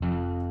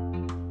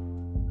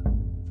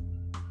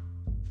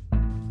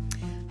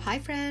Hi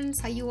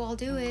friends, how you all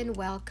doing?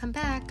 Welcome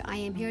back. I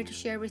am here to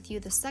share with you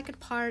the second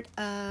part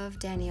of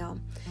Daniel.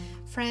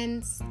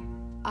 Friends,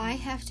 I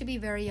have to be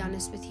very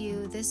honest with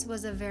you. This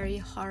was a very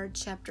hard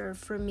chapter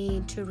for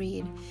me to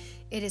read.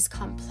 It is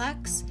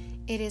complex,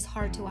 it is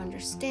hard to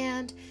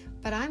understand,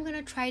 but I'm going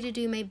to try to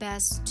do my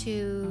best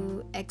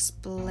to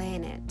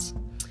explain it.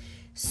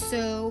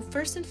 So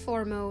first and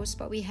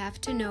foremost, what we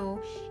have to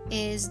know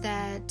is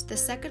that the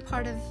second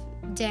part of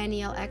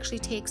Daniel actually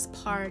takes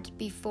part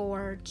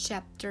before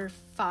chapter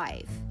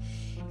 5.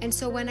 And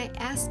so when I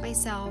asked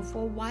myself,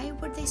 well, why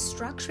would they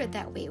structure it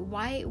that way?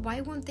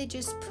 Why won't they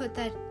just put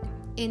that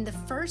in the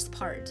first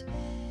part?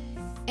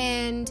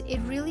 And it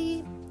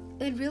really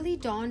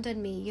dawned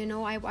on me,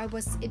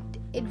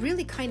 it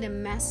really kind of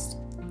messed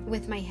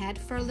with my head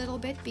for a little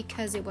bit,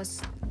 because it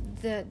was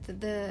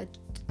the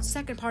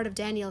second part of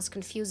Daniel is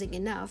confusing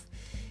enough.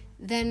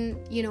 Then,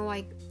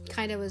 I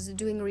kind of was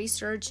doing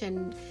research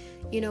and,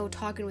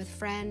 talking with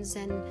friends,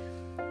 and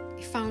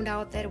found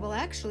out that, well,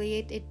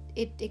 actually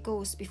it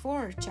goes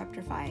before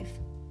chapter 5.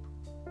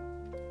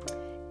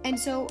 And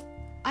so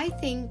I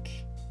think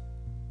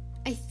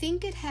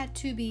it had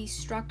to be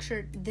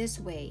structured this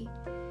way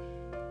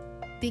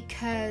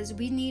because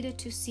we needed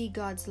to see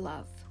God's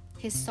love,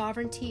 His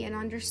sovereignty, and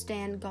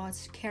understand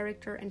God's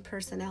character and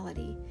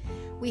personality.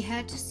 We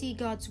had to see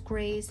God's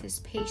grace,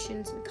 His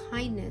patience and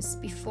kindness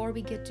before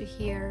we get to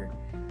hear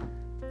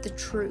the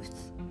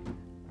truth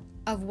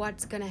of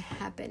what's going to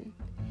happen.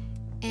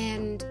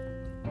 And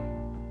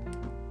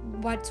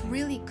what's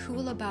really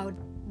cool about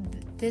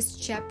this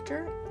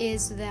chapter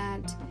is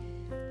that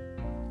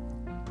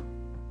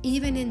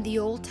even in the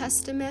Old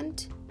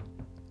Testament,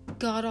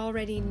 God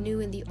already knew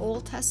in the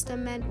Old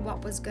Testament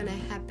what was going to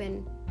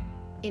happen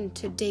in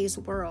today's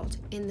world,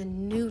 in the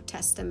New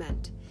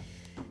Testament.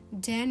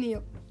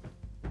 Daniel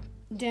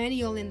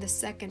in the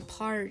second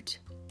part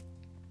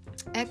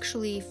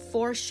actually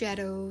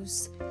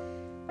foreshadows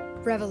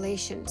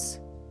Revelations.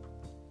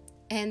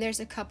 And there's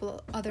a couple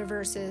of other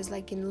verses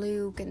like in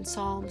Luke and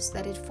Psalms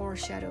that it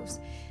foreshadows.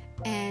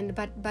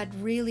 But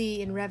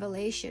really in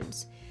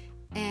Revelations.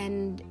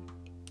 And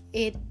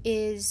it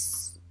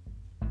is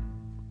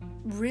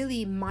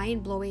really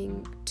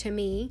mind-blowing to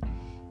me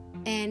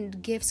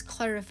and gives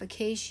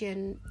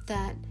clarification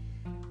that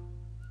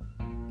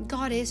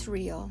God is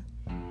real.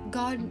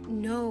 God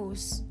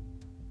knows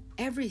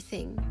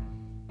everything.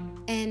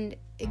 And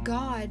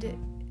God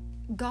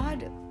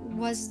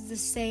was the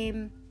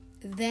same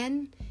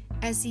then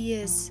as He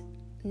is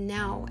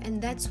now.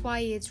 And that's why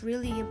it's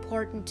really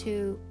important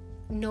to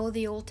know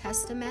the Old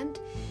Testament.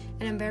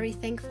 And I'm very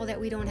thankful that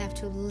we don't have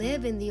to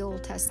live in the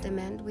Old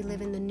Testament. We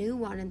live in the new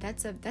one. And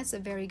that's a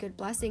very good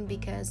blessing,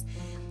 because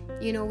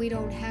we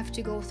don't have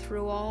to go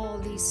through all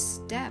these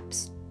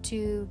steps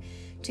to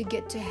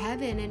get to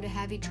heaven and to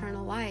have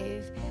eternal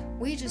life.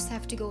 We just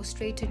have to go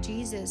straight to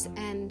Jesus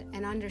and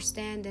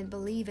understand and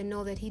believe and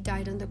know that He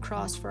died on the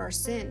cross for our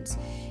sins,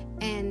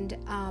 and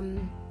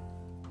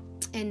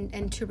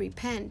to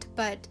repent.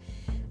 But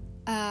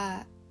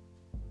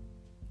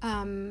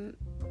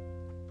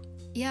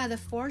the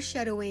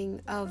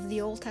foreshadowing of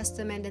the Old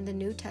Testament and the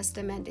New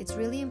Testament, it's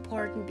really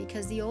important,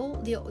 because the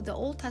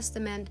Old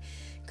Testament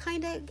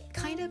kind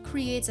of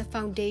creates a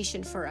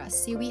foundation for us.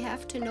 See, we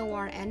have to know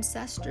our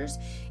ancestors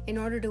in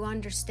order to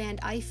understand,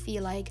 I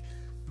feel like,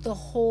 the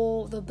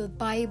whole, the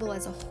Bible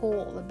as a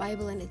whole, the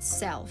Bible in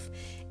itself.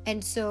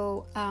 And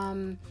so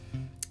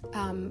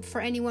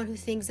for anyone who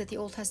thinks that the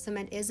Old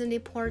Testament isn't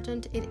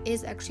important, it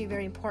is actually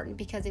very important,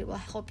 because it will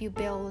help you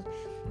build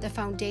the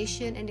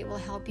foundation, and it will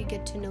help you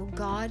get to know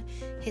God,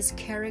 His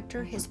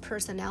character, His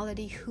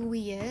personality, who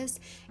He is,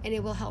 and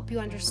it will help you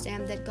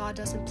understand that God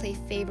doesn't play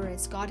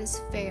favorites. God is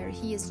fair,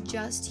 He is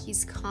just,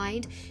 He's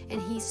kind, and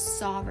He's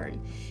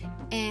sovereign.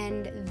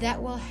 And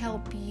that will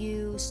help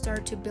you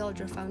start to build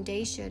your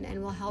foundation,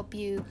 and will help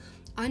you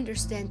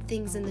understand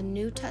things in the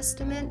New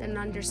Testament and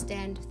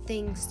understand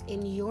things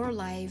in your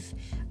life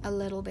a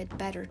little bit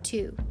better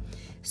too.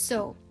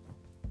 So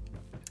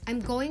I'm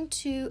going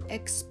to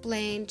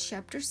explain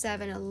chapter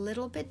 7 a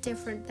little bit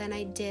different than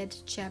I did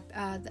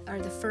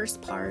the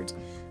first part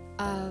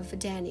of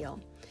Daniel.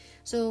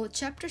 So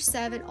chapter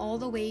 7 all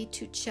the way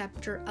to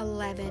chapter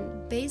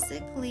 11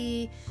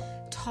 basically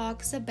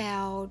talks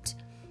about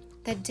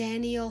that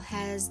Daniel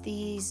has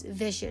these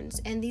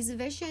visions, and these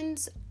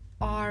visions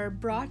are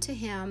brought to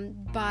him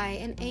by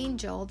an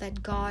angel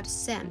that God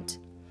sent.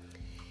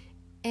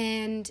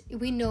 And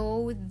we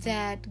know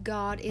that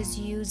God is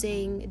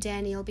using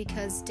Daniel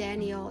because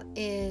Daniel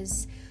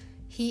is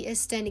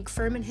standing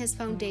firm in his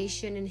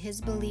foundation, in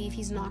his belief.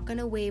 He's not going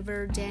to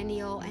waver.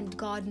 Daniel, and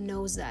God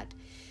knows that.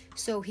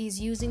 So He's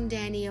using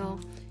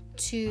Daniel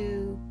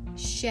to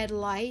shed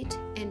light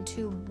and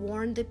to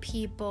warn the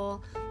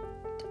people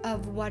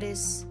of what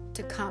is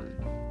to come.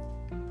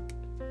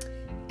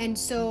 And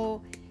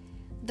so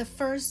the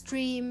first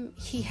dream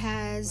he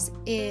has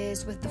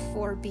is with the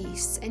 4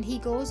 beasts, and he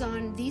goes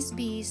on these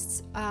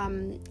beasts,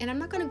 and I'm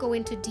not going to go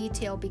into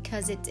detail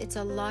because it's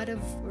a lot of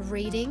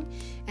reading,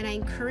 and I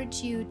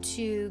encourage you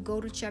to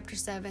go to chapter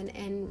 7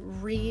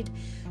 and read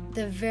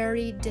the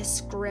very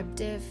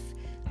descriptive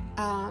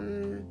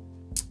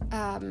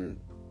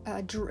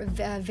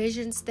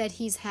visions that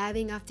he's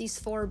having of these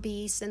 4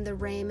 beasts and the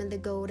ram and the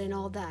goat and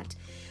all that.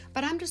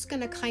 But I'm just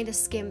going to kind of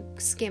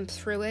skim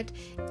through it,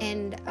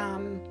 and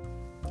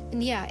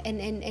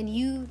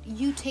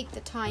you take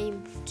the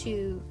time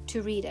to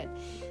read it.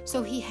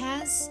 So he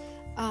has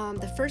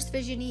the first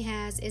vision he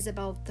has is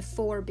about the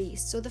 4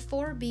 beasts. So the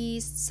 4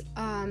 beasts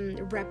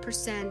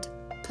represent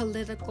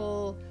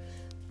political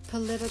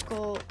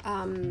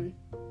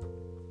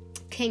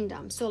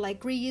kingdoms. So like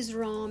Greece,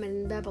 Rome,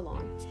 and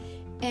Babylon.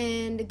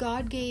 And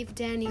God gave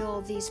Daniel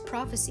these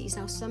prophecies.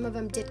 Now, some of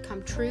them did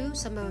come true.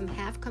 Some of them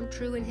have come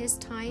true in his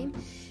time,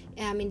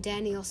 in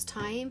Daniel's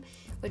time,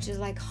 which is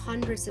like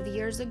hundreds of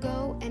years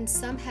ago. And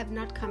some have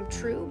not come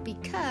true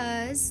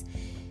because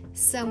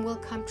some will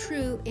come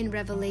true in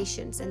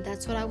Revelations. And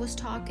that's what I was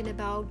talking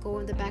about,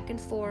 going the back and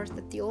forth,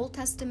 that the Old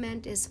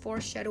Testament is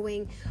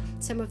foreshadowing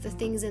some of the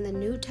things in the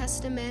New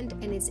Testament,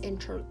 and it's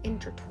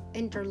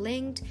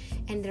interlinked,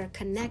 and they're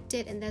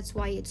connected. And that's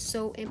why it's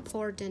so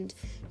important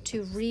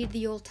to read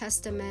the Old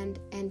Testament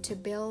and to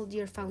build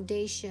your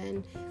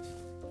foundation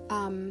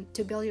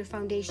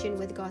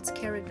with God's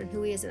character and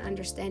who he is, and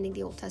understanding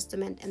the Old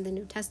Testament and the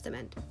New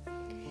Testament.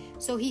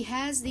 So he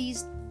has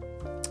these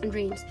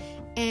dreams,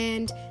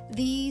 and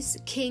these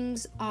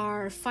kings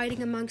are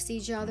fighting amongst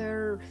each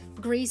other.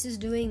 Greece is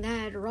doing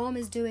that, Rome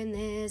is doing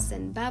this,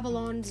 and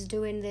Babylon is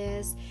doing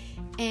this.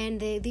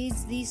 And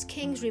these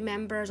kings,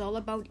 remember, is all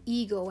about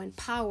ego and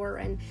power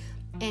and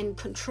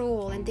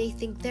control, and they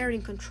think they're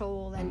in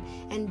control,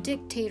 and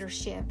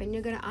dictatorship,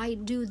 and I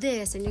do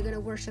this, and you're gonna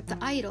worship the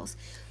idols.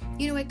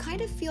 It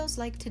kind of feels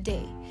like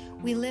today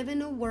we live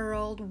in a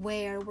world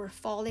where we're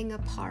falling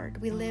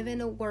apart. We live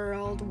in a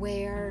world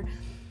where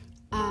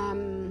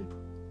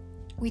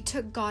we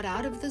took God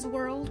out of this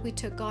world. We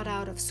took God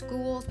out of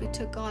schools. We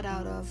took God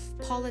out of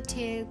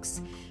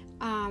politics.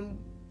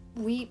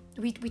 We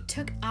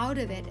took out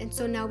of it, and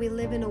so now we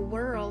live in a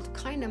world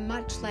kind of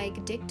much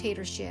like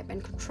dictatorship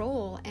and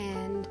control,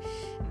 and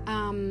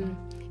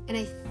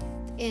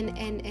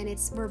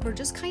we're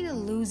just kind of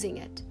losing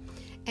it.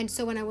 And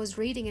so when I was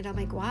reading it, I'm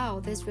like, wow,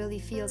 this really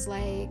feels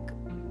like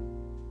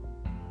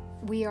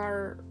we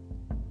are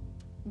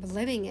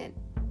living it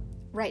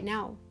right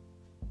now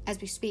as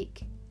we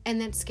speak, and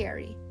that's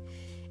scary.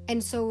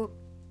 And so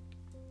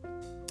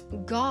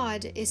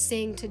God is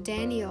saying to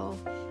Daniel,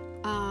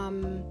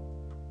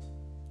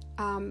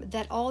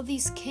 that all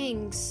these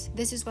kings,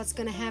 this is what's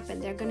going to happen.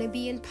 They're going to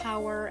be in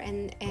power,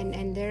 and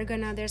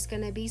there's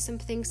going to be some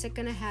things that are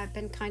going to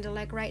happen, kind of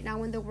like right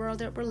now in the world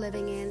that we're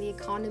living in. The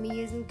economy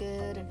isn't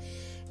good, and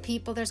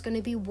there's going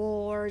to be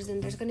wars,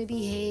 and there's going to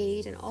be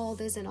hate, and all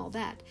this and all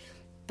that.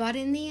 But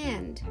in the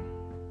end,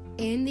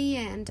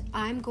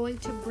 I'm going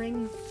to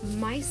bring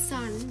my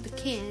son, the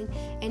king,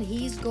 and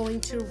he's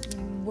going to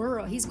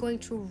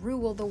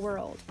rule the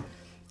world.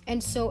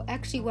 And so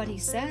actually what he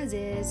says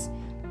is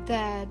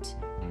that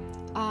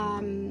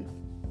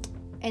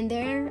and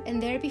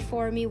there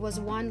before me was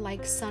one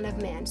like Son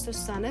of Man. So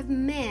Son of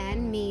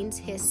Man means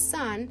his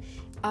Son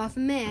of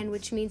Man,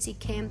 which means he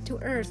came to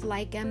earth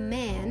like a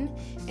man.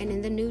 And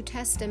in the New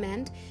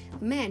Testament,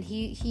 man,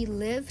 he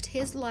lived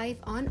his life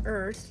on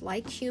earth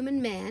like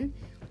human man,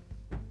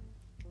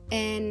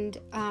 and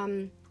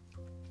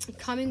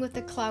coming with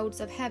the clouds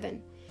of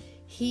heaven.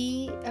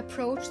 He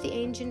approached the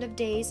Ancient of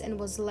Days and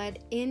was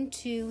led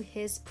into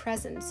his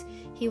presence.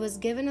 He was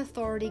given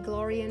authority,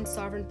 glory, and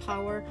sovereign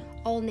power.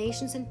 All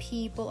nations and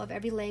people of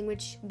every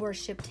language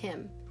worshipped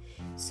him.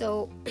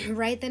 So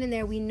right then and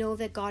there, we know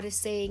that God is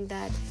saying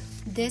that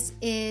this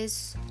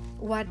is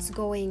what's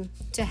going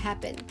to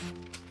happen.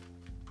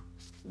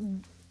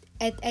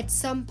 At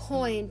some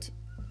point,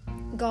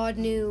 God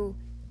knew,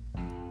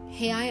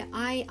 hey,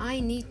 I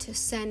need to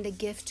send a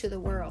gift to the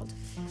world.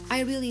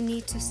 I really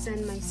need to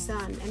send my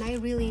son, and I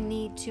really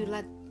need to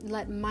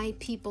let my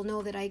people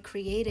know that I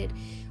created.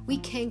 We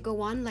can't go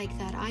on like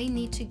that. I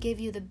need to give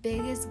you the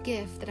biggest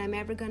gift that I'm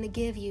ever going to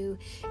give you,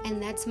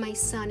 and that's my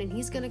son. And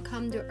he's going to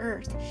come to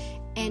earth,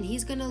 and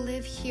he's going to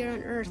live here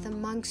on earth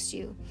amongst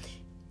you.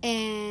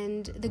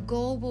 And the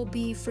goal will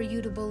be for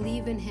you to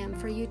believe in him,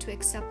 for you to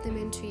accept him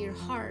into your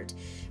heart,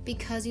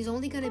 because he's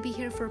only going to be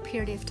here for a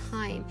period of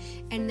time.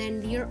 And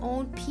then your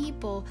own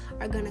people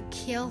are going to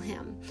kill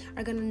him,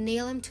 are going to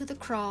nail him to the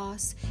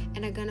cross,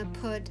 and are going to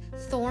put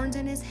thorns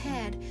in his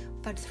head.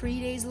 But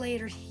 3 days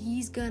later,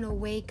 he's going to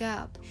wake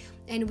up.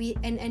 And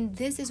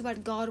this is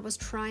what God was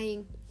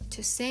trying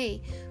to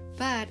say.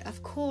 But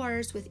of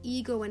course, with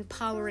ego and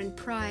power and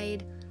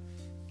pride,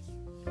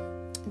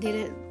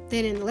 they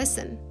didn't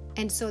listen.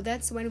 And so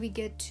that's when we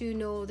get to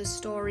know the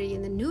story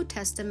in the New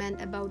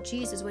Testament about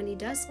Jesus, when he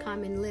does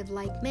come and live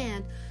like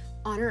man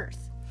on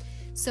earth.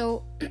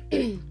 So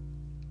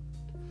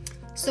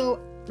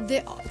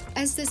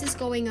as this is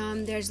going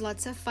on, there's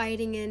lots of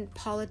fighting in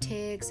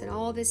politics and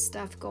all this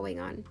stuff going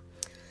on.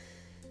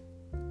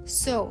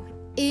 So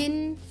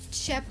in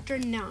chapter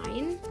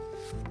 9,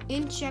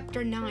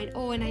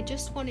 oh, and I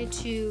just wanted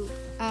to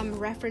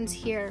reference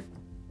here,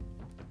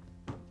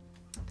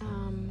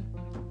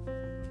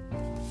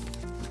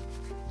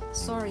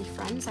 sorry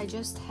friends, I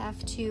just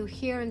have to,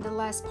 here in the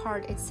last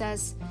part it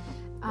says,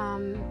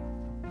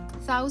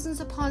 thousands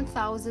upon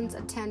thousands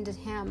attended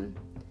him,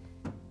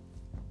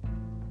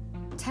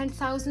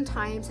 10,000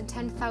 times, and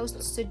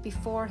 10,000 stood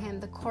before him.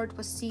 The court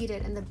was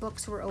seated and the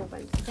books were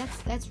opened.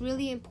 That's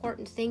really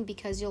important thing,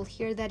 because you'll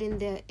hear that in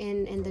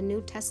the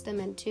New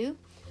Testament too.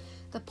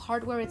 The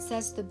part where it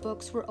says the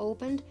books were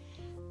opened,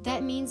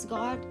 that means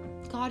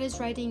God is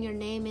writing your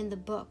name in the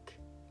book.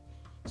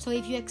 So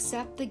if you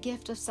accept the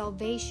gift of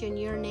salvation,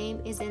 your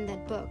name is in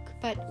that book.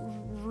 But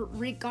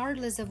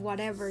regardless of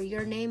whatever,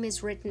 your name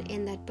is written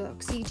in that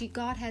book. See,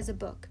 God has a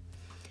book,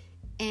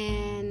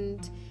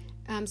 and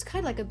it's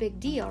kind of like a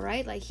big deal,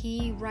 right? Like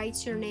he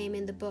writes your name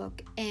in the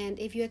book. And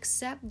if you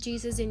accept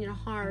Jesus in your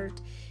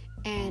heart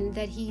and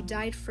that he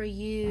died for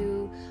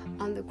you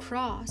on the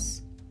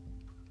cross,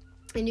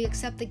 and you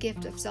accept the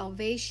gift of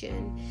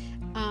salvation,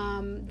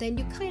 then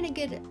you kind of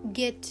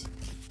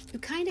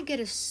get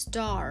a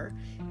star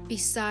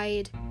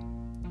beside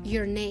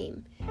your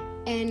name.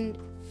 And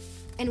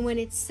when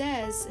it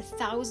says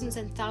thousands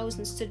and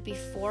thousands stood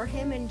before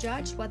him and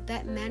judged, what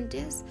that meant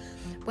is,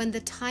 when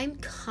the time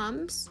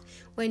comes,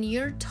 when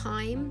your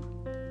time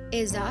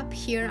is up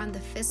here on the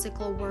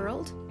physical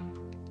world,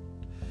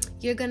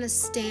 you're going to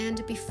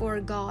stand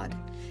before God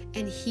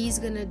and he's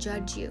going to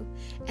judge you.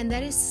 And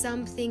that is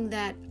something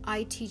that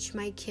I teach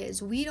my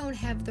kids. We don't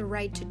have the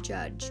right to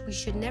judge. We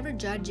should never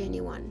judge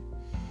anyone,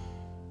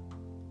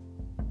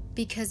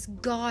 because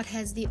God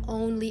has the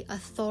only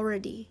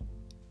authority,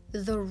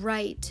 the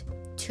right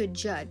to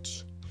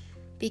judge,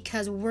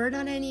 because we're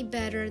not any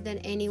better than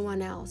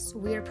anyone else.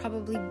 We are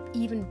probably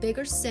even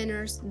bigger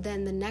sinners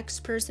than the next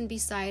person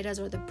beside us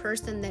or the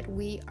person that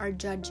we are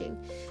judging.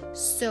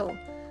 So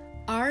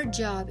our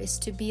job is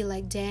to be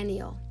like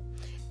Daniel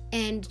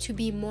and to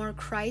be more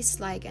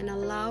Christ-like and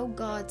allow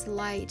God's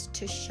light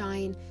to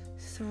shine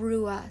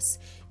through us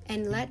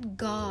and let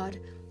God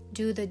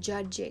do the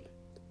judging.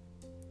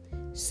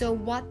 So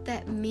what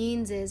that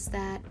means is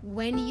that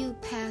when you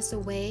pass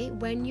away,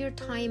 when your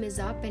time is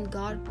up and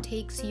God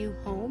takes you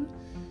home,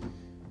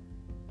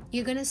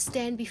 you're going to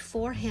stand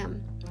before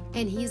him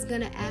and he's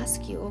going to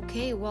ask you,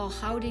 okay, well,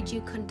 how did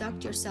you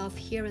conduct yourself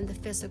here in the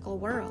physical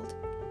world?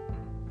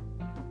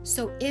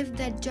 So if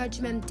that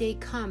judgment day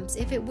comes,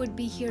 if it would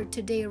be here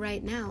today,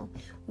 right now,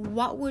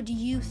 what would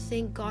you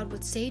think God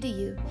would say to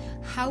you?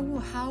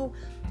 How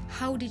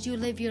did you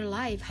live your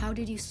life? How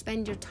did you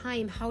spend your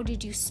time? How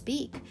did you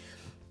speak?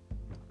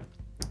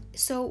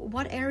 So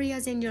what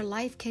areas in your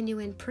life can you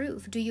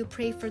improve? Do you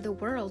pray for the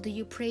world? Do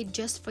you pray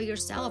just for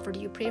yourself, or do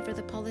you pray for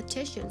the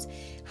politicians?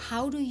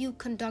 How do you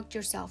conduct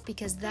yourself?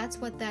 Because that's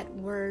what that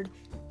word,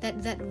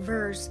 that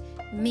verse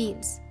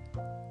means.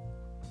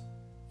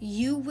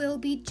 You will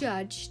be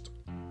judged.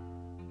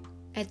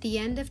 At the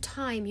end of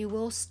time, you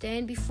will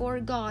stand before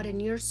God,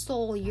 and your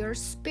soul, your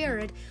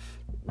spirit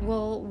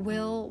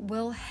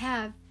will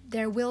have,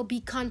 there will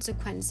be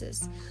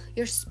consequences.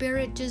 Your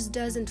spirit just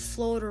doesn't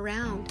float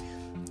around.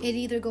 It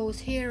either goes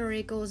here or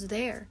it goes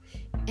there.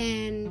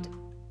 And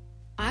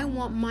I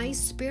want my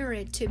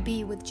spirit to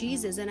be with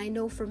Jesus. And I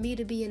know for me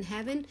to be in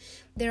heaven,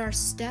 there are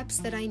steps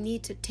that I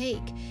need to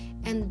take.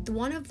 And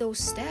one of those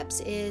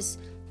steps is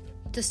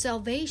the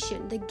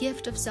salvation, the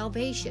gift of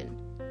salvation.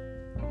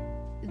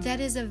 That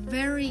is a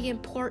very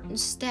important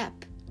step.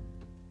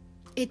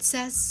 It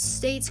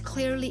states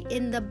clearly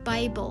in the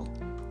Bible,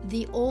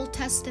 the Old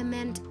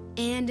Testament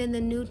and in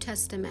the New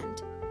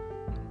Testament.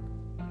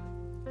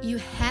 You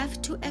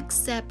have to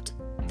accept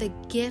the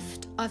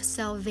gift of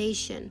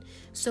salvation.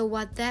 So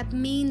what that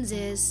means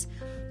is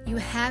you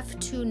have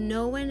to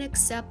know and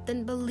accept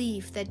and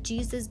believe that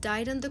Jesus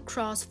died on the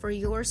cross for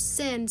your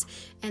sins,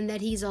 and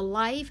that he's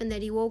alive, and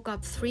that he woke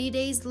up 3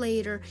 days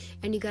later,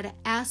 and you got to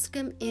ask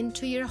him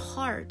into your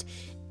heart.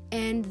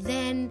 And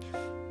then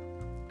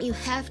you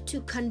have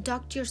to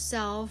conduct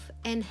yourself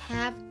and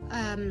have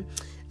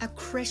a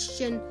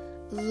Christian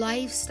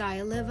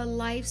lifestyle, live a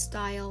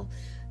lifestyle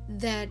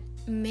that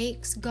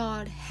makes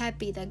God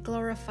happy, that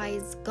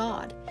glorifies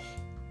God.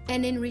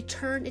 And in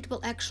return, it will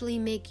actually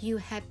make you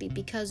happy,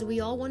 because we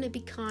all want to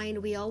be kind.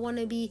 We all want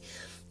to be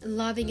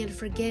loving and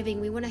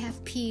forgiving. We want to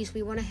have peace.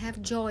 We want to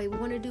have joy. We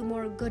want to do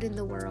more good in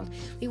the world.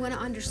 We want to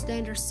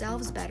understand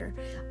ourselves better.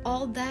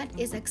 All that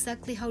is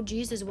exactly how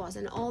Jesus was,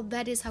 and all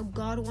that is how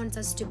God wants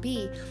us to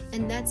be.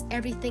 And that's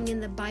everything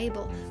in the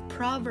Bible.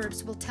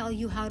 Proverbs will tell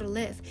you how to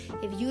live.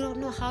 If you don't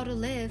know how to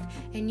live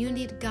and you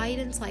need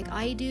guidance like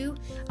I do,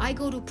 I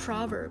go to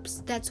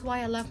Proverbs. That's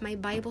why I love my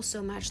Bible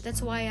so much.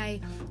 That's why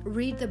I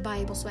read the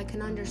Bible, so I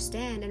can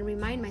understand and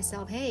remind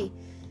myself, hey,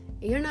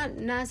 you're not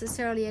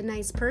necessarily a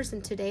nice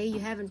person today. You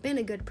haven't been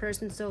a good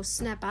person, so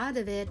snap out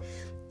of it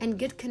and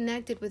get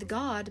connected with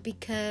God,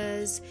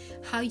 because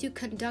how you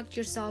conduct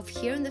yourself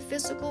here in the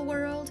physical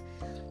world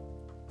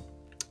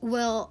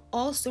will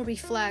also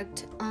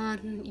reflect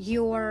on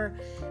your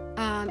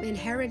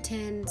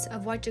inheritance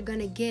of what you're going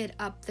to get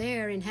up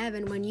there in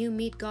heaven when you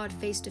meet God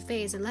face to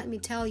face. And let me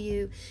tell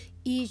you,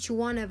 each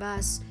one of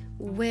us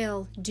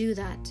will do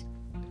that.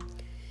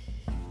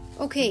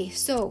 Okay,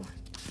 so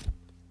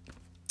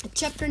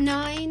chapter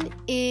 9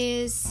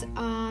 is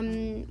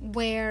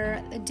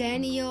where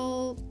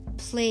Daniel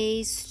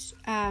plays.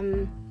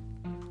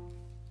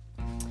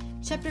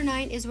 Chapter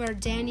 9 is where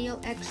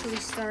Daniel actually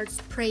starts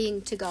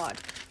praying to God.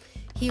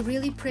 He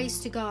really prays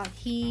to God.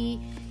 He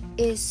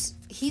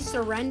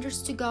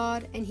surrenders to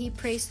God, and he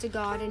prays to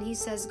God, and he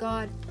says,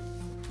 God,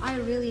 I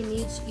really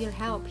need your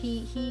help.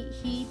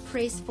 He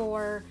prays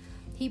for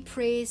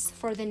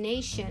the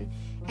nation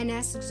and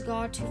asks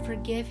God to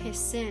forgive his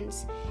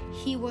sins.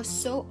 He was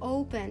so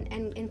open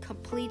and in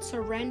complete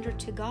surrender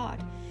to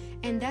God.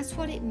 And that's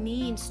what it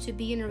means to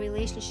be in a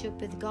relationship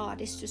with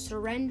God, is to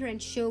surrender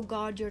and show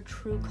God your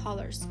true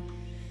colors.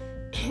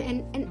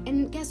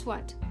 And guess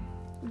what?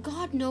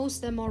 God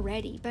knows them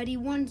already, but he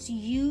wants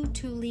you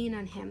to lean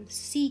on him,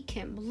 seek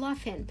him,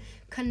 love him,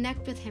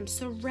 connect with him,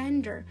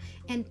 surrender,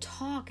 and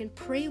talk and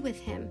pray with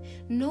him.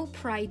 No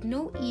pride,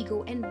 no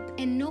ego,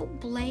 and no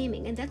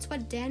blaming. And that's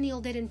what Daniel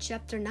did in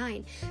chapter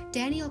 9.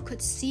 Daniel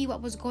could see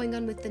what was going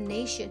on with the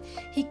nation.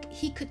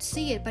 He could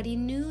see it, but he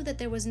knew that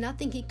there was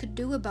nothing he could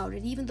do about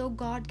it, even though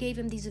God gave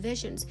him these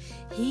visions.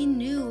 He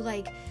knew,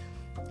 like,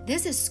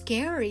 this is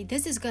scary,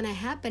 this is going to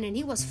happen, and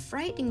he was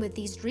frightening with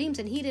these dreams,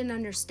 and he didn't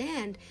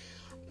understand.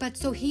 But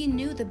so he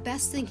knew the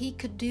best thing he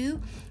could do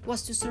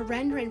was to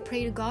surrender and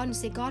pray to God and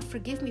say, God,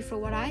 forgive me for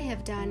what I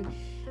have done,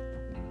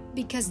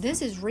 because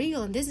this is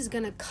real and this is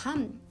going to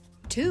come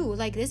true.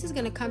 Like, this is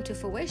going to come to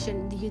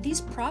fruition.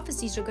 These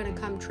prophecies are going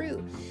to come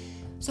true.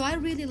 So I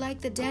really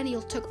like that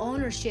Daniel took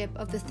ownership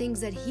of the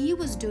things that he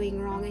was doing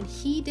wrong, and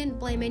he didn't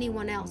blame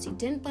anyone else. He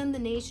didn't blame the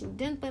nation, he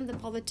didn't blame the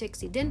politics,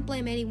 he didn't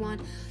blame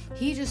anyone.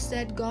 He just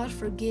said, God,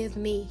 forgive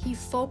me. He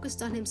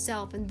focused on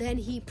himself, and then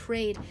he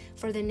prayed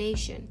for the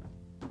nation.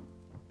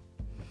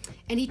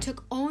 And he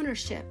took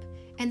ownership.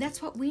 And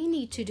that's what we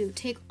need to do.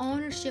 Take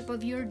ownership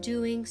of your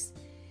doings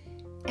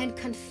and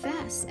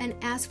confess and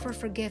ask for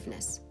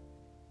forgiveness.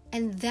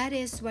 And that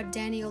is what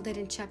Daniel did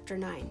in chapter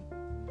 9.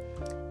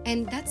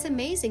 And that's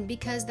amazing,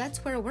 because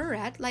that's where we're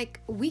at. Like,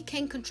 we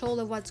can't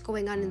control what's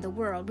going on in the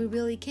world. We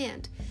really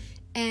can't.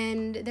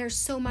 And there's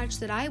so much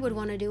that I would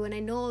want to do. And I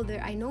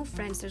know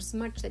friends, there's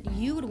much that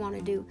you would want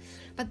to do.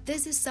 But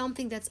this is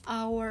something that's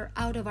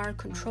out of our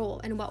control.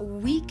 And what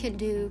we can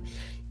do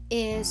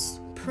is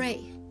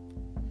pray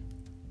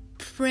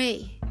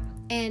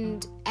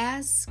and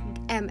ask,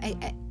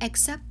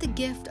 accept the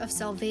gift of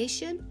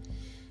salvation,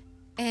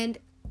 and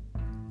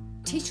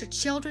teach your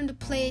children to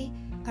pray,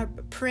 go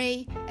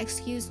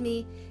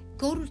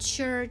to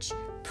church,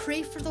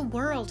 pray for the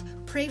world,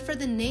 pray for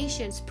the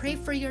nations, pray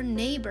for your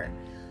neighbor.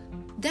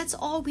 That's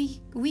all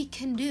we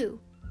can do.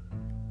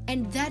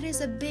 And that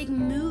is a big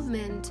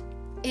movement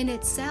in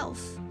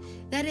itself.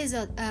 That is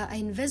an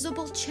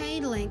invisible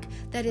chain link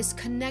that is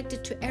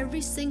connected to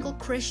every single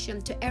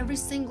Christian, to every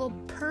single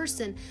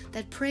person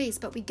that prays.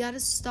 But we got to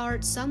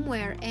start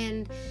somewhere,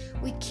 and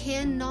we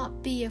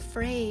cannot be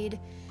afraid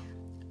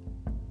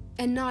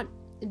and not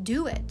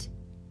do it.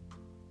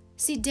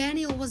 See,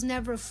 Daniel was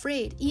never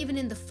afraid. Even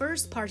in the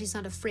first part, he's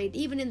not afraid.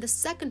 Even in the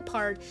second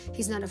part,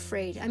 he's not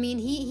afraid. I mean,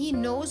 he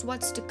knows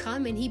what's to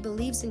come, and he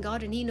believes in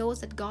God, and he knows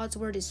that God's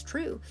word is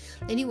true.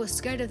 And he was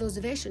scared of those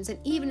visions. And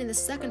even in the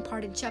second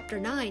part in chapter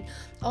 9,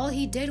 all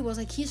he did was,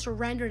 like, he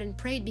surrendered and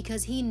prayed,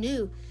 because he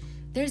knew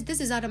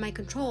this is out of my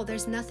control.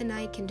 There's nothing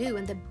I can do.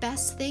 And the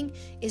best thing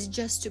is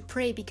just to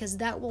pray, because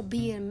that will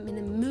be in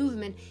a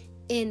movement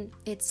in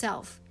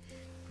itself.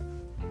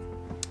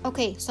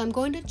 Okay, so I'm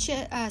going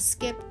to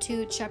skip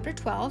to chapter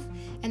 12,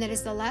 and that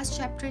is the last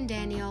chapter in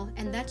Daniel,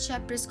 and that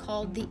chapter is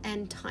called the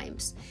End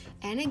Times.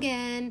 And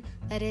again,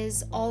 that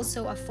is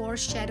also a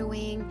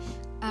foreshadowing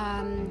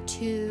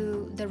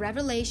to the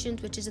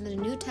Revelations, which is in the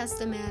New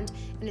Testament,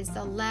 and it's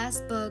the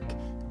last book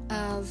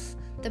of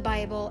the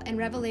Bible. And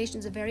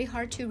Revelations are very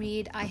hard to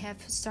read. I have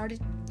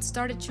started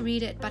to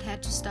read it, but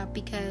had to stop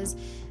because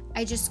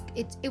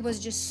it was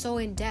just so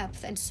in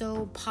depth and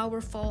so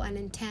powerful and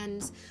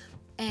intense.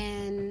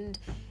 And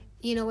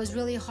it was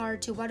really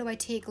hard to, what do I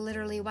take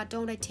literally, what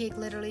don't I take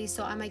literally?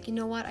 So I'm like, you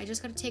know what, I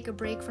just got to take a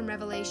break from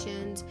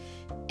Revelations,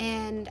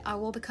 and I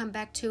will come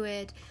back to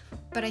it.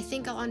 But I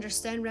think I'll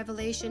understand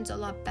Revelations a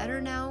lot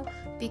better now,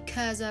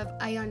 because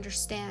I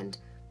understand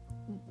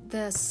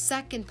the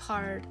second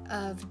part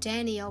of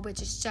Daniel,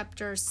 which is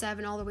chapter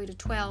 7 all the way to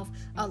 12,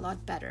 a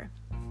lot better.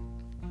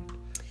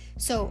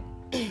 So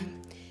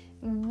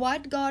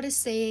what God is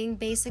saying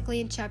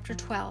basically in chapter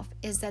 12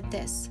 is that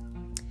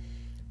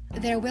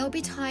there will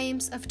be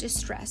times of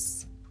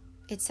distress,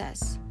 it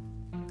says.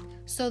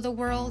 So the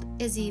world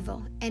is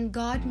evil, and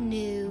God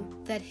knew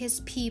that his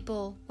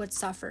people would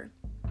suffer.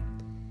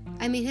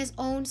 I mean, his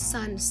own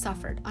son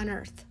suffered on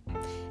earth.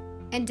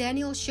 And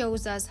Daniel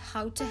shows us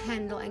how to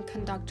handle and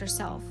conduct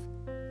ourselves.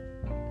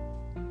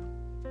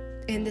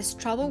 in this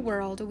troubled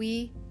world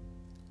we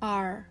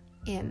are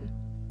in.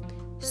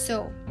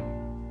 So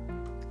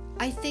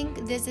I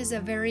think this is a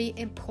very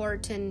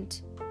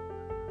important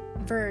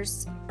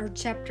verse or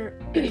chapter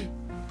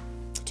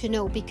to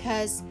know,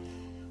 because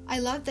I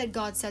love that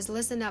God says,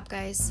 listen up,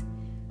 guys.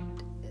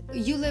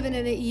 You live in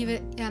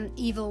an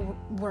evil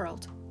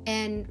world.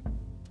 And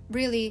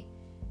really,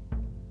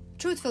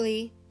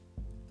 truthfully,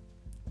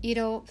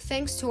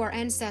 thanks to our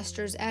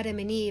ancestors, Adam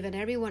and Eve, and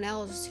everyone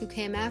else who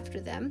came after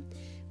them,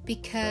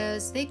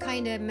 because they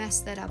kind of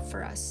messed that up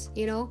for us.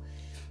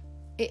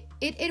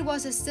 It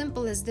was as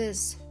simple as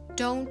this: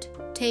 don't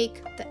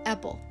take the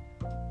apple.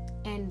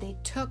 And they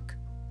took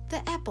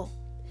the apple.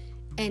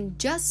 And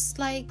just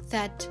like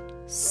that,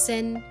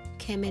 sin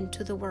came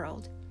into the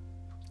world.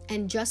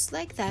 And just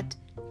like that,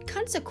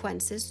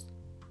 consequences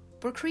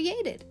were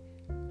created.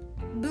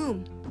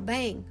 Boom,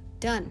 bang,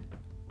 done.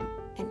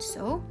 And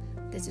so,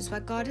 this is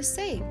what God is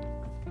saying.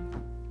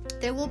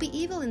 There will be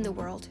evil in the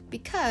world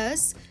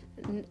because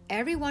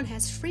everyone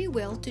has free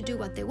will to do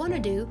what they want to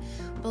do,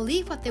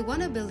 believe what they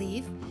want to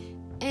believe,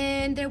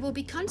 and there will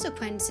be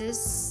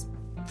consequences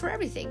for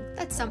everything.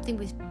 That's something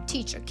we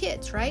teach our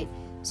kids, right?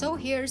 So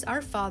here's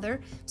our Father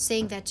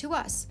saying that to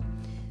us.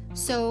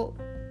 So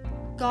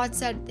God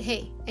said,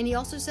 hey, and he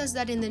also says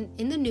that in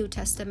the New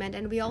Testament,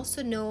 and we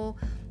also know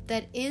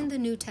that in the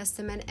New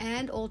Testament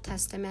and Old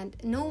Testament,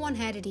 no one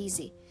had it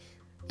easy.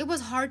 It was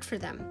hard for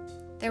them.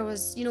 There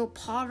was,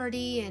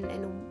 poverty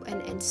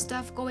and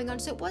stuff going on.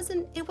 So it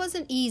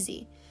wasn't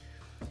easy.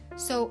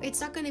 So it's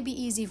not going to be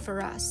easy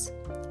for us.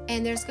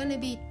 And there's going to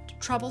be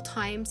troubled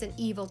times and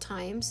evil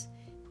times.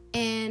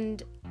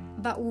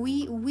 But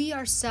we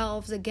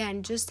ourselves,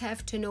 again, just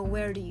have to know,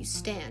 where do you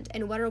stand?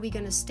 And what are we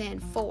going to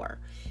stand for?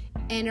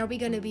 And are we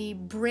going to be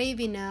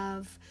brave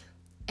enough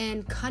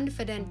and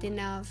confident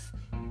enough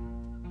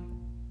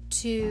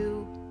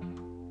to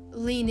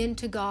lean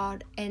into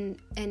God and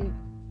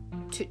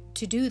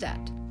to do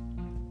that?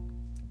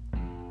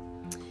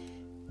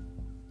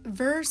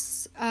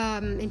 Verse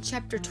in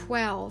chapter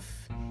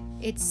 12,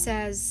 it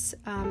says,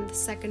 the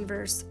second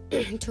verse,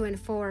 2 and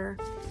 4.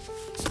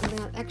 I'm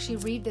going to actually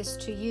read this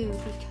to you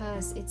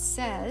because it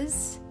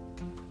says,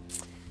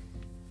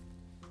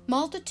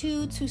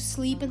 multitudes who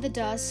sleep in the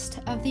dust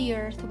of the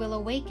earth will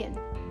awaken,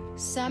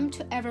 some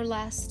to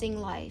everlasting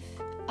life,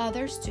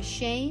 others to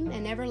shame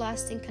and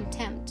everlasting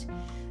contempt.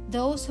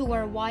 Those who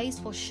are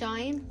wise will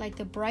shine like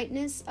the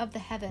brightness of the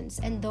heavens,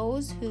 and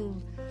those who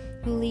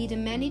lead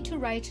many to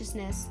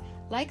righteousness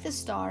like the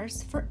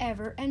stars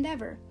forever and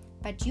ever.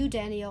 But you,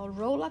 Daniel,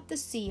 roll up the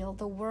seal,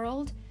 the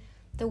words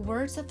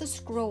of the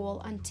scroll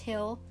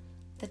until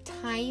the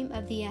time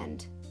of the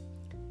end.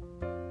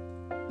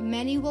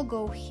 Many will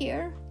go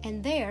here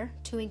and there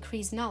to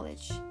increase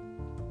knowledge.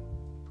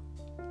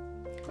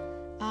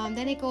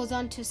 Then it goes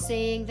on to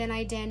saying, then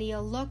I,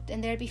 Daniel, looked,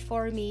 and there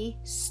before me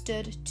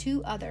stood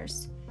two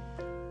others,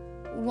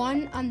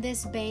 one on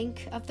this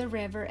bank of the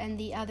river and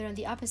the other on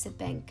the opposite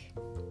bank.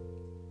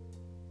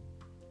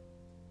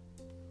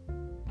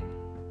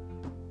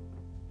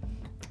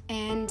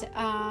 And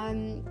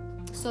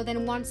so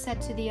then one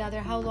said to the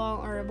other,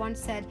 one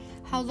said,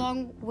 how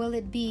long will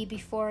it be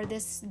before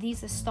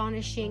these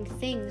astonishing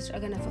things are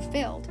going to be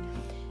fulfilled?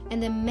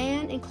 And the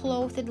man in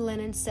clothed in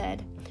linen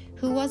said,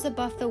 who was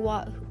above the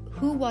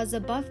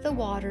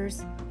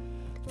waters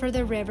for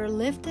the river,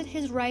 lifted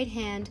his right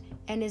hand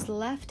and his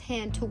left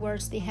hand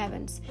towards the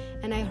heavens.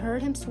 And I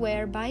heard him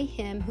swear by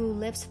him who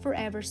lives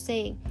forever,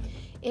 saying,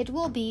 it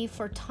will be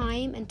for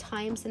time and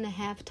times and a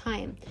half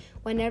time,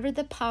 whenever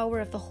the power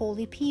of the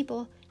holy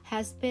people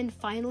has been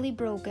finally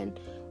broken,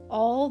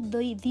 all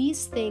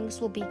these things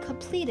will be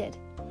completed.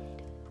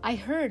 I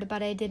heard,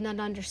 but I did not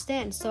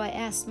understand, so I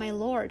asked my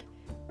Lord,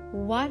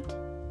 what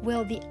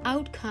will the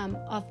outcome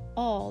of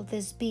all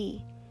this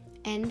be?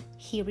 And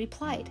he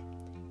replied,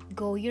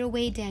 go your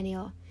way,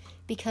 Daniel,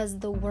 because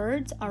the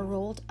words are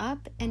rolled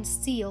up and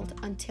sealed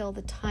until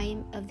the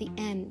time of the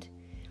end.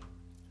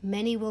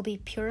 Many will be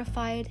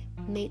purified,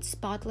 made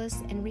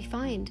spotless, and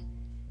refined,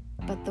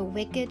 but the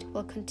wicked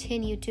will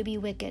continue to be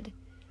wicked.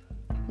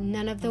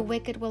 None of the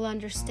wicked will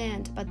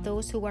understand, but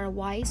those who are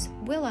wise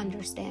will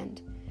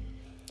understand.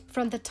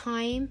 From the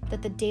time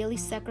that the daily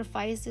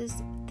sacrifice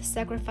is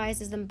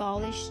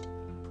abolished,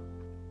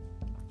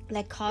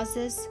 like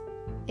causes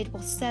it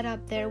will set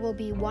up, there will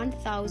be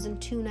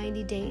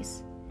 1,290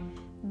 days.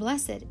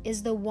 Blessed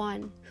is the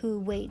one who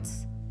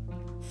waits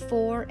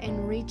for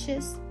and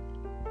reaches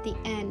the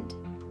end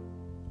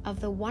of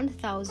the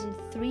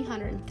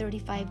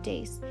 1,335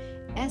 days.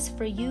 As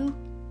for you,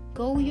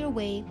 go your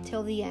way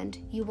till the end,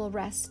 you will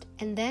rest,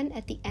 and then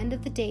at the end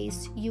of the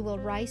days you will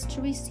rise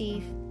to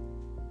receive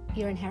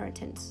your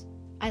inheritance.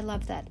 I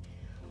love that.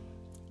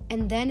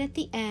 And then at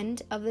the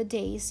end of the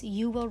days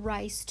you will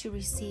rise to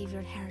receive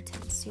your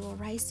inheritance. You will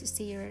rise to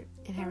see your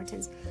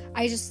inheritance.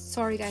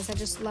 Sorry guys, I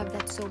just love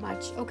that so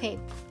much.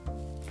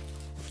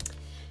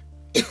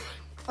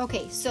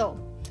 Okay, so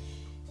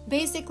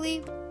basically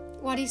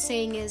what he's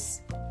saying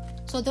is,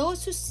 so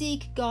those who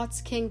seek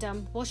God's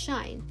kingdom will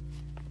shine.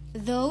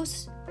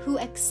 Those who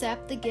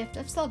accept the gift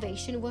of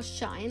salvation will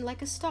shine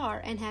like a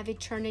star and have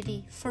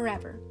eternity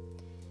forever.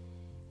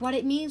 What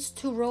it means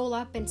to roll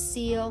up and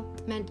seal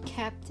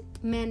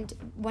meant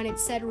when it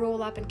said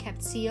roll up and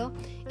kept seal,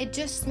 it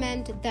just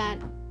meant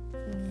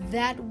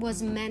that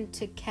was meant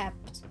to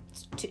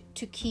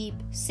keep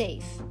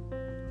safe.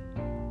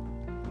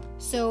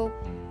 So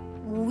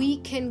we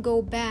can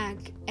go back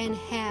and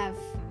have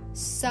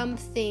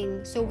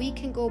something, so we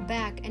can go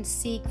back and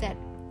seek that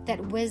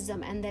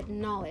wisdom and that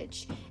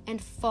knowledge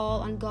and fall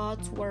on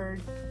God's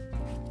word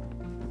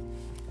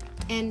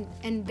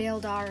and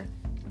build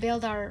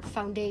our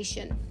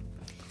foundation.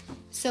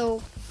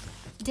 So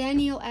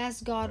Daniel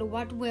asked God,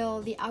 what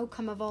will the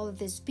outcome of all of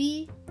this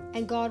be?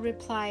 And God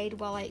replied,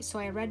 so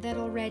I read that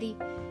already,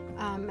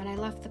 and I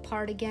left the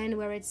part again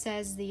where it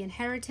says the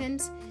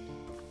inheritance.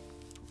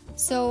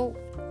 So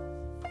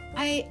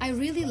I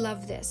really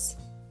love this.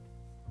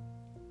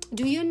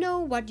 Do you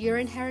know what your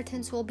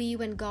inheritance will be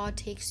when God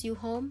takes you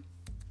home?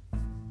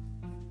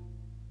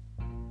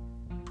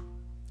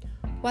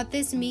 What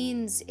this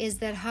means is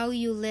that how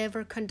you live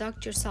or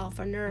conduct yourself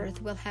on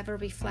earth will have a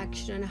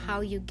reflection on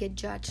how you get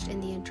judged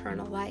in the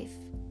eternal life.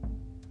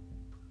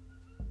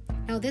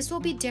 Now, this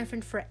will be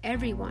different for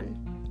everyone.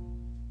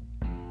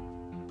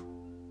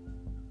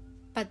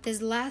 But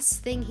this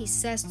last thing he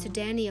says to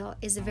Daniel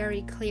is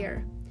very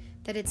clear,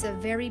 that it's a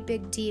very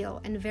big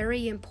deal and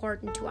very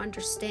important to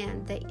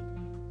understand that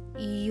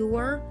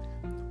your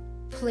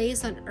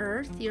place on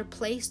earth, you're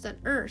placed on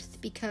earth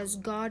because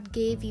God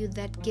gave you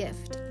that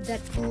gift, that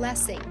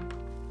blessing.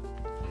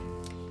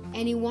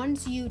 And he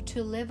wants you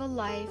to live a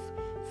life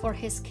for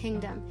his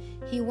kingdom.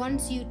 He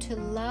wants you to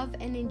love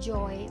and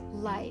enjoy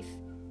life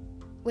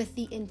with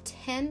the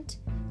intent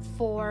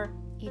for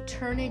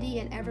eternity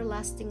and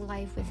everlasting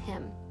life with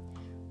him.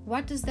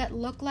 What does that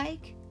look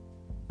like?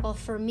 Well,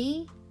 for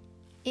me,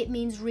 it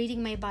means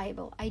reading my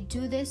Bible. I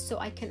do this so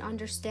I can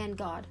understand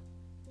God.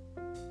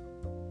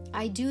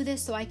 I do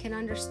this so I can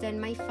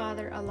understand my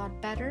Father a lot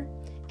better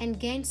and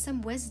gain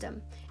some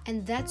wisdom.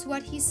 And that's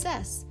what he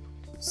says.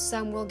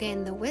 Some will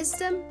gain the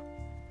wisdom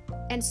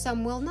and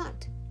some will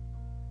not.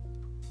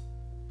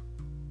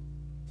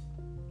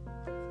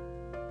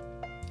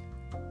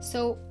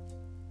 So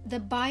the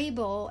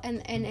Bible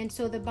and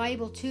so the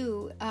Bible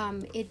too,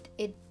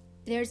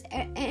 there's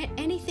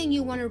anything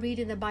you want to read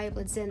in the Bible,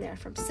 it's in there.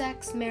 From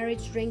sex,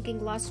 marriage,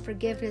 drinking, lust,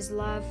 forgiveness,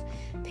 love,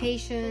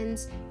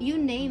 patience, you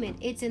name it,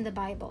 it's in the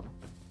Bible.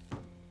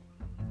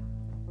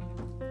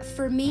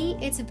 For me,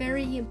 it's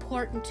very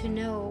important to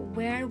know,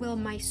 where will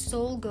my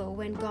soul go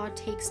when God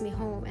takes me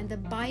home? And the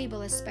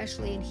Bible,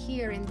 especially in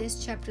here, in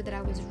this chapter that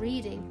I was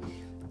reading,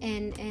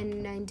 and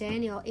in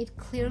Daniel, it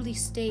clearly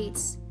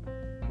states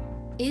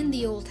in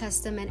the Old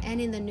Testament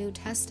and in the New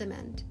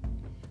Testament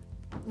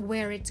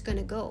where it's going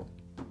to go.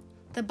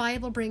 The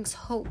Bible brings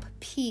hope,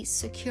 peace,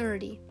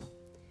 security.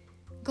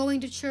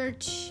 Going to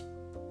church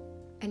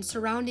and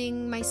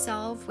surrounding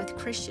myself with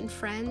Christian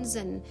friends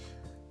and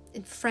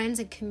friends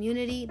and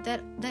community,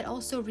 that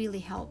also really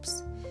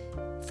helps.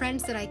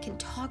 Friends that I can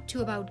talk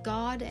to about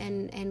God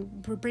and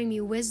bring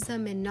me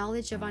wisdom and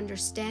knowledge of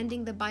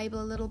understanding the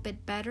Bible a little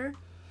bit better.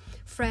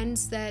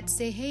 Friends that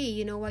say, hey,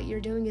 you know what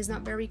you're doing is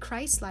not very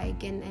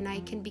Christ-like, and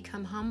I can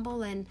become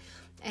humble and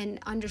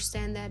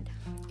understand that,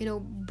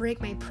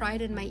 break my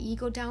pride and my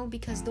ego down,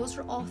 because those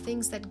are all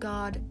things that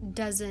God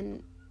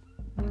doesn't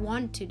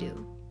want to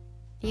do,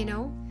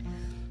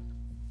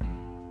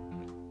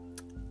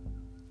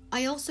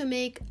 I also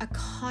make a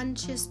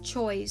conscious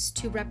choice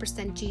to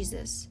represent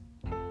Jesus.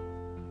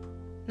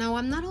 Now,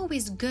 I'm not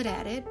always good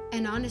at it,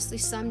 and honestly,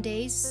 some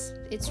days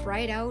it's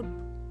right out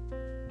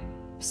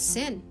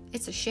sin.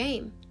 It's a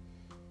shame.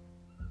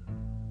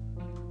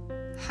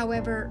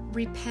 However,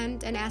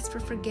 repent and ask for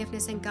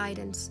forgiveness and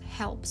guidance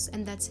helps,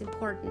 and that's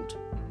important.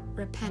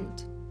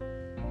 Repent.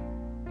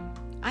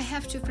 I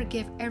have to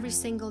forgive every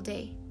single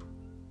day.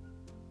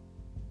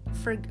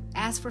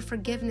 Ask for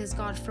forgiveness,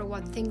 God, for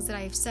what things that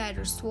I've said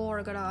or swore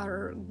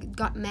or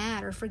got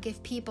mad, or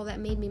forgive people that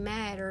made me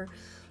mad, or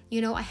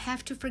I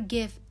have to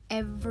forgive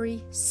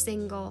every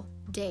single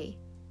day,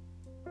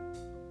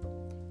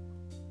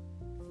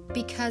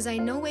 because I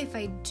know if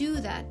I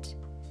do that,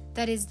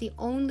 that is the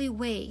only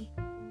way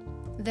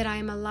that I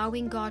am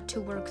allowing God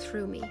to work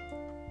through me,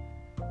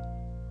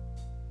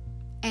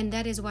 and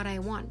that is what I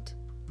want.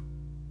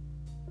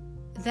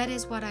 That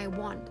is what I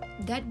want.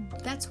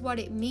 That's what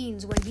it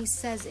means when he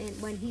says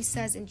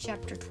in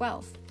chapter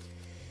 12,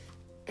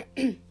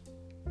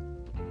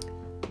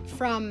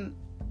 from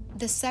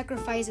the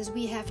sacrifices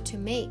we have to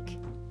make.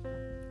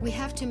 We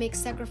have to make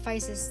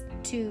sacrifices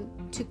to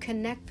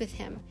connect with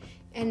him.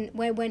 And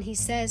when he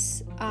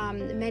says,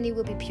 many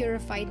will be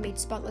purified, made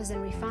spotless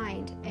and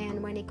refined.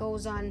 And when it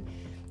goes on,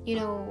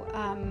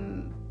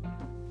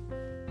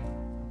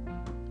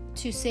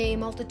 to say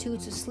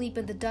multitudes who sleep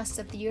in the dust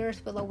of the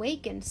earth will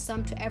awaken,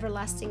 some to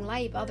everlasting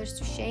life, others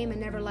to shame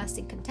and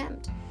everlasting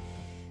contempt.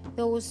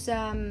 Those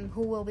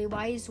who will be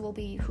wise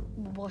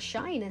will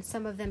shine, and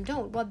some of them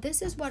don't. Well,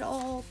 this is what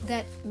all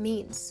that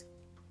means.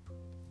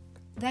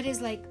 That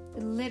is like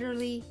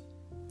literally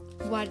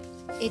what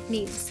it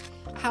means.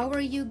 How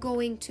are you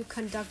going to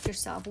conduct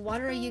yourself?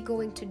 What are you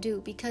going to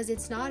do? Because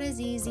it's not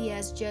as easy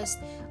as just,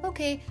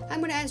 okay, I'm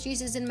going to ask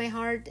Jesus in my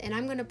heart and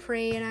I'm going to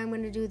pray and I'm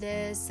going to do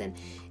this. And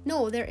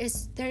no, there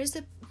is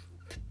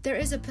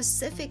a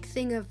specific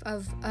thing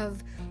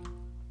of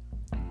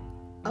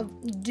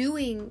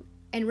doing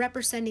and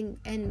representing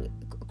and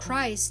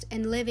Christ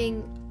and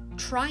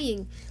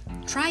trying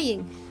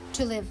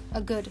to live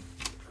a good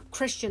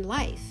Christian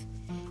life.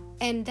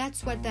 And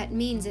that's what that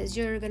means, is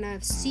you're going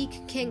to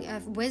seek King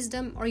of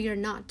Wisdom or you're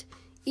not.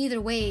 Either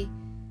way,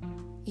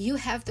 you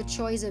have the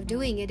choice of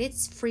doing it.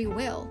 It's free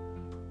will.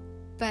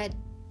 But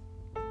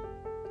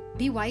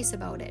be wise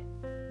about it.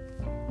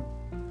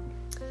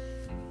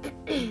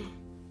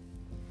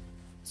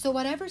 So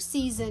whatever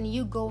season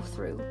you go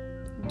through,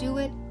 do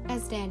it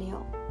as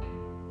Daniel.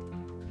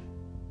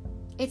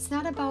 It's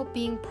not about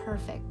being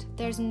perfect.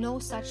 There's no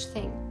such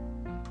thing.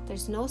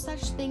 There's no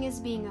such thing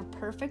as being a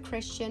perfect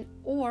Christian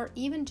or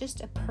even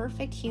just a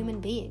perfect human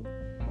being.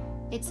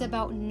 It's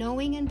about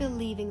knowing and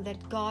believing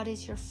that God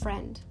is your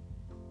friend.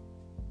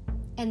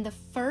 And the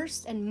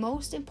first and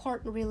most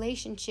important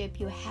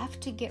relationship you have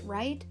to get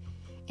right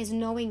is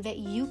knowing that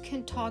you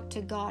can talk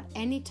to God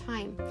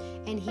anytime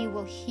and He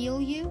will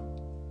heal you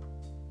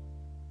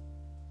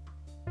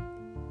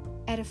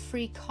at a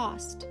free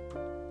cost.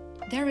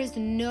 There is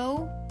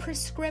no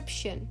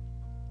prescription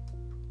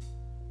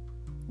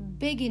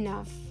big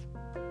enough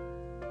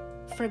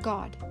for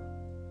God.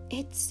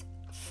 It's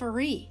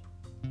free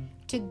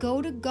to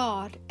go to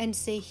God and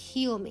say,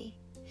 heal me.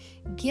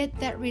 Get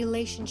that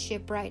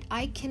relationship right.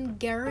 I can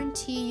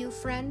guarantee you,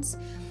 friends,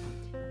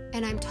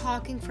 and I'm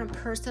talking from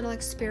personal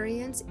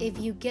experience, if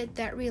you get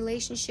that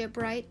relationship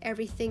right,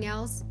 everything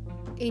else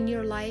in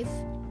your life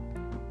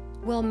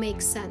will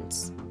make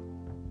sense.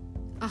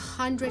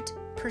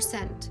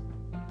 100%.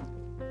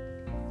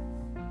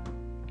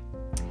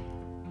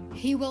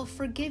 He will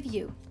forgive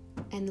you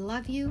and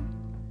love you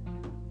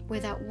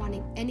without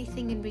wanting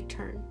anything in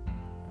return,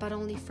 but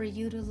only for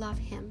you to love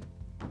Him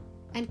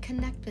and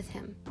connect with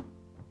Him.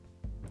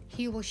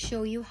 He will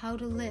show you how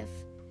to live,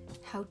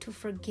 how to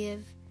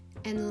forgive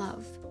and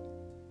love.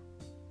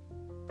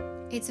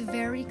 It's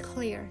very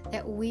clear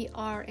that we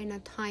are in a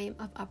time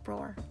of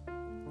uproar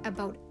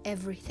about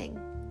everything.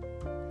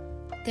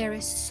 There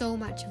is so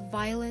much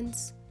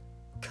violence,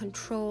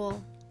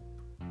 control,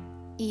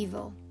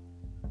 evil.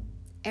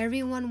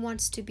 Everyone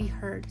wants to be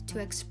heard, to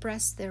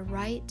express their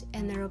right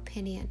and their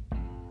opinion.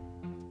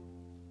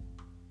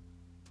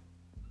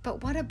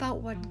 But what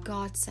about what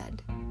God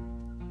said?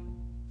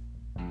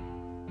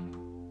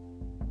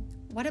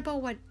 What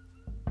about what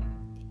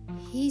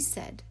He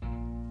said?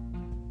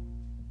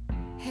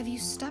 Have you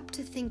stopped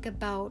to think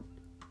about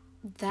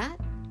that?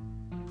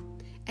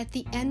 At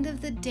the end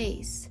of the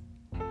days,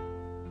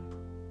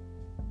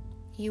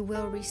 you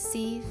will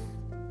receive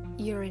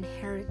your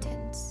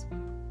inheritance.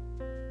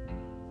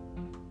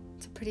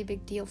 It's a pretty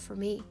big deal for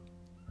me.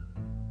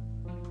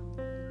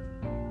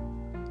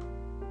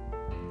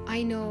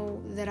 I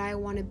know that I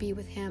want to be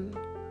with Him.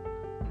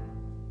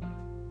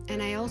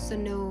 And I also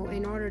know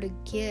in order to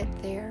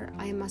get there,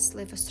 I must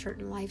live a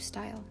certain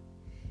lifestyle.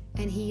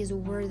 And He is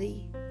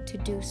worthy to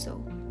do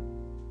so.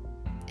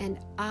 And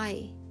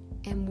I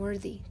am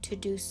worthy to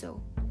do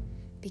so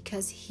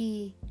because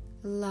He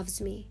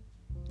loves me.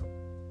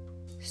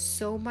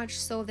 So much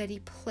so that He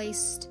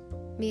placed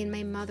me in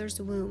my mother's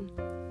womb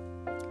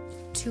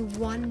to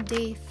one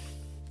day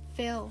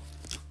fill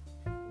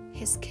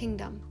His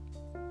kingdom.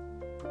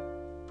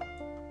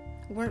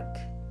 Work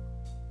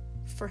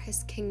for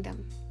His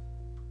kingdom.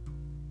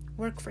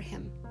 Work for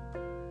Him.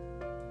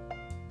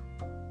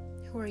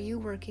 Who are you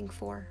working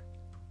for?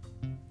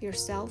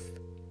 Yourself?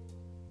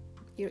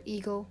 Your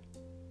ego?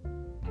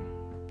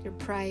 Your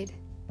pride?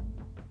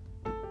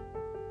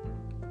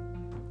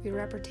 Your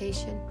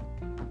reputation?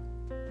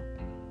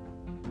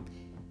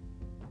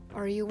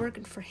 Or are you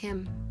working for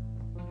Him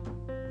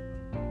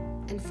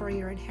and for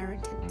your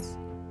inheritance?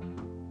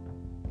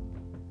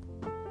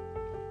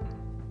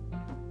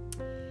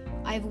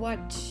 I've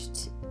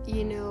watched,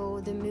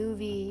 the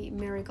movie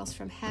Miracles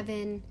from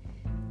Heaven,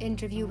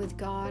 Interview with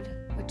God,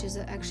 which is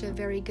actually a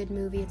very good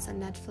movie. It's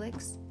on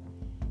Netflix.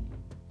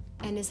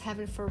 And Is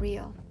Heaven for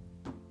Real?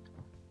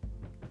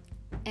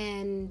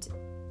 And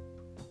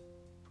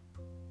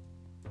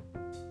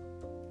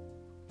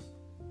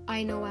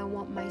I know I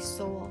want my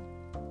soul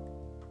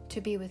to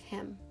be with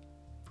Him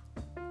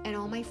and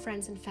all my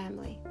friends and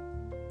family.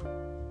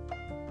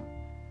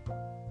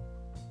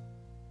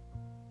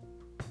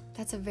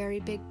 That's a very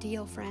big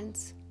deal,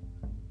 friends.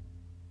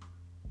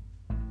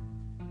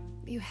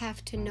 You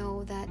have to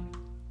know that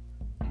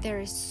there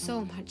is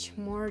so much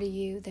more to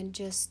you than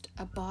just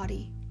a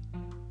body.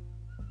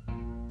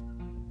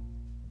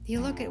 You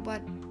look at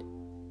what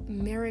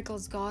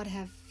miracles God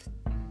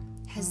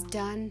has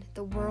done,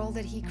 the world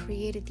that He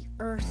created, the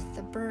earth,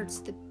 the birds,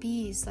 the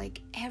bees,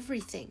 like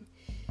everything.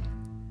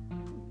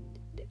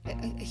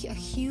 A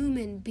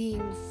human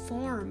being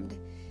formed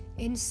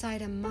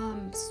inside a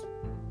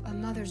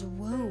mother's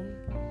womb.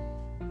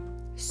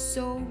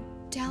 So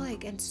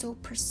delicate and so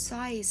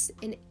precise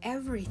in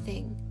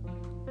everything.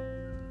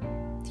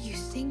 Do you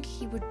think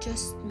he would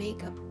just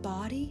make a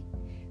body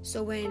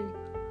so when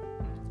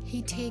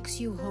he takes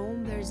you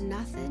home there's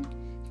nothing?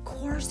 Of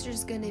course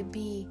there's gonna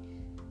be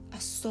a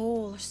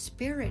soul, a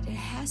spirit. It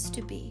has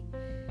to be.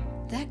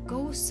 That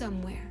goes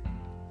somewhere,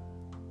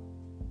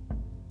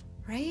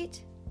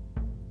 right?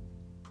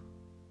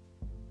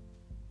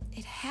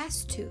 It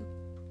has to.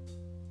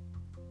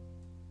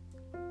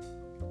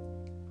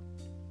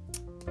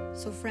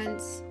 So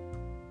friends,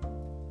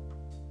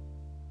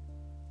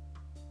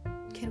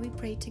 can we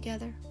pray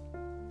together?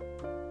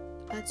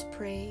 Let's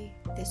pray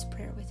this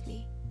prayer with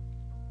me.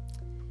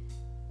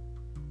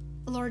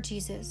 Lord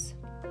Jesus,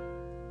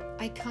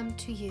 I come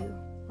to you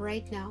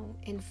right now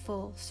in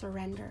full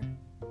surrender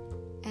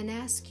and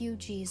ask you,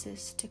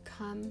 Jesus, to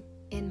come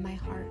in my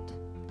heart.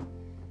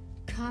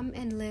 Come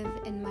and live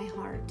in my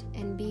heart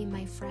and be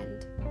my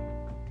friend.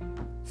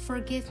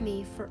 Forgive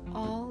me for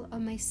all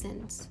of my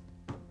sins,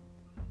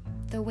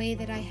 the way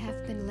that I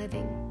have been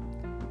living,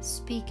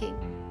 speaking.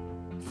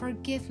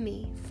 Forgive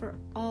me for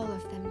all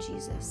of them,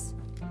 Jesus.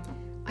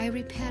 I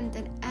repent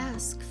and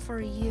ask for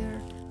your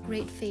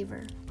great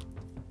favor.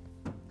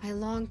 I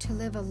long to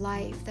live a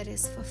life that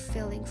is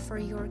fulfilling for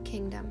your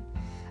kingdom.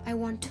 I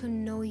want to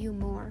know you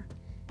more.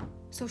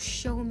 So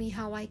show me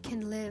how I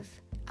can live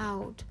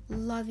out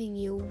loving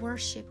you,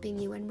 worshiping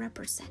you, and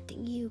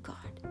representing you, God.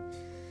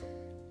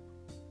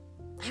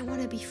 I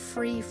want to be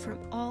free from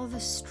all the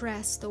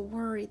stress, the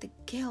worry, the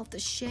guilt, the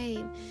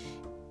shame,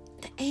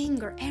 the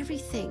anger,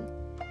 everything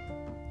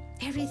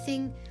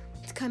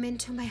that's come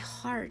into my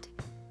heart.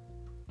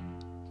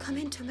 Come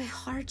into my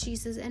heart,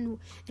 Jesus, and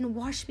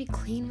wash me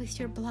clean with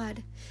your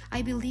blood.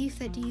 I believe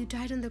that you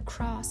died on the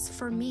cross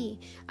for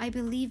me. I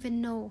believe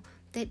and know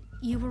that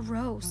you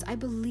arose. I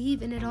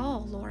believe in it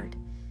all, Lord.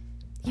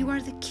 You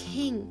are the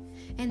King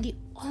and the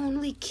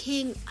only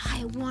King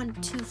I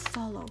want to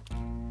follow.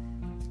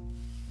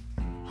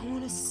 I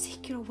want to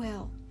seek your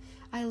will.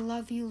 I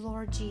love you,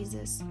 Lord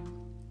Jesus.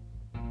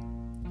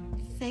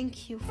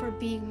 Thank you for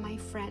being my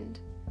friend,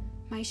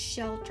 my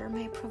shelter,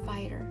 my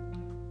provider.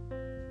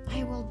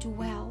 I will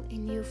dwell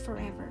in you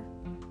forever.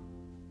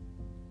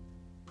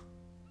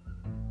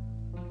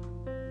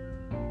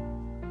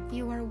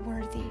 You are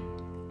worthy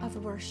of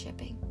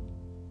worshiping.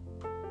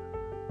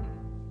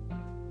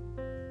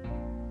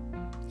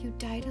 You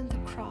died on the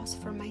cross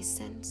for my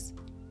sins.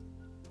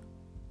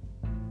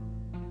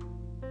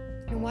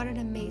 And what an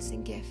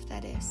amazing gift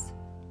that is.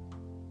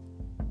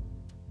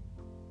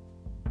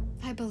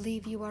 I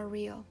believe you are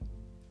real.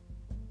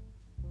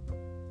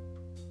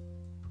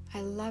 I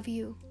love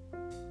you.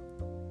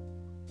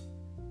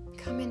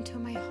 Come into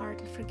my heart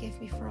and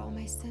forgive me for all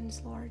my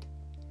sins, Lord.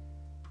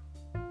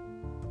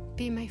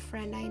 Be my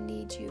friend, I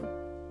need you.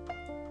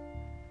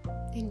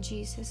 In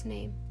Jesus'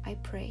 name I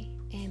pray,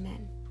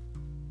 amen.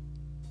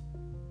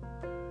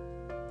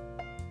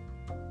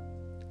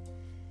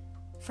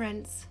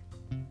 Friends,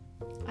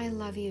 I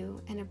love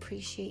you and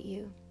appreciate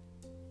you.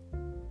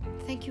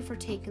 Thank you for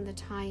taking the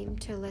time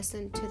to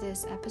listen to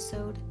this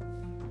episode.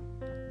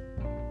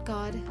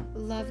 God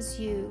loves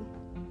you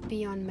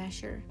beyond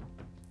measure.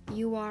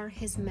 You are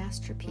his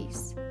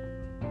masterpiece.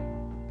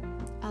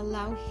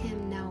 Allow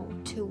him now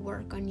to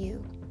work on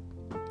you.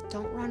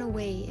 Don't run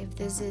away if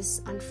this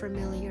is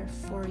unfamiliar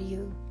for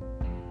you.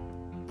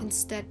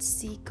 Instead,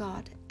 seek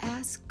God.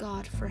 Ask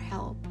God for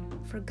help,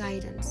 for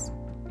guidance.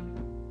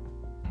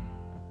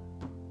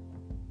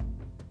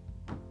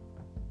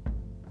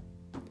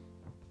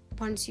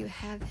 Once you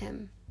have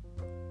him,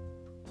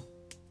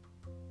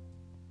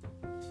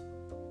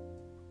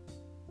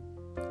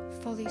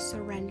 fully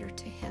surrender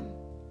to him.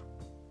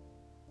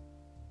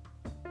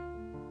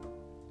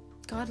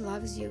 God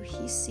loves you.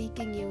 He's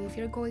seeking you. If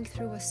you're going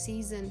through a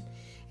season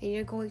and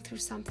you're going through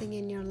something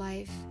in your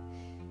life,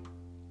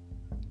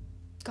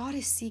 God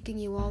is seeking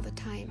you all the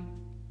time.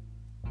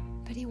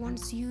 But he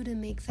wants you to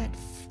make that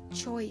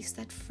choice,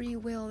 that free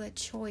will, that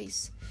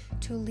choice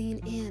to lean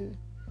in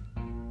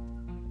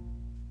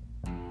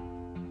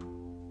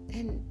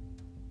and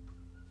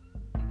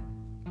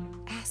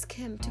ask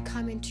him to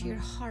come into your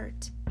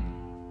heart.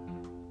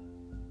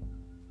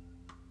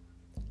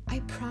 I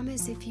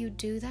promise if you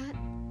do that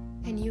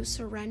and you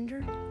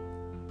surrender,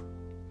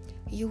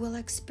 you will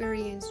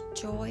experience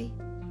joy,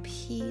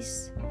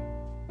 peace.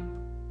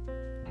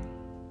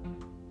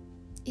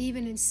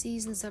 Even in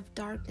seasons of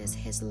darkness,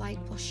 his light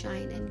will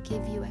shine and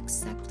give you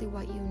exactly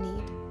what you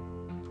need.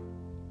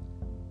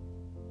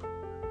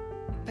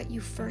 But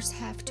you first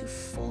have to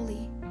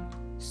fully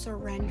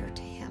surrender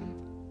to him.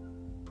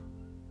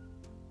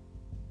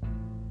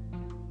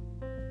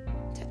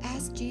 To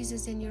ask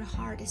Jesus in your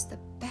heart is the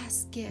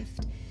best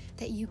gift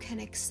that you can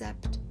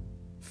accept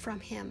from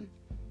him,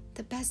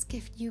 the best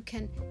gift you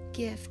can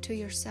give to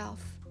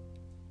yourself.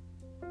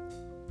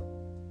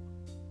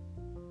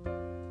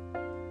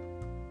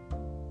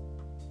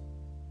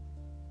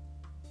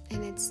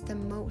 And it's the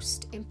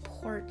most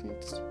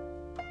important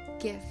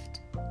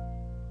gift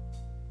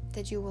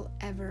that you will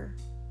ever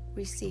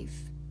receive.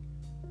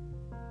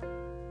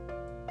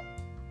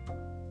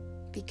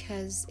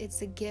 because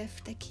it's a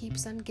gift that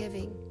keeps on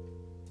giving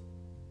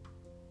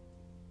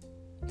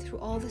through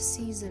all the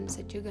seasons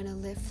that you're going to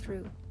live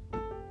through.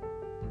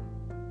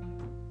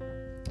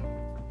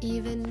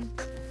 Even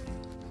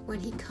when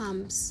he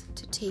comes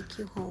to take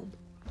you home.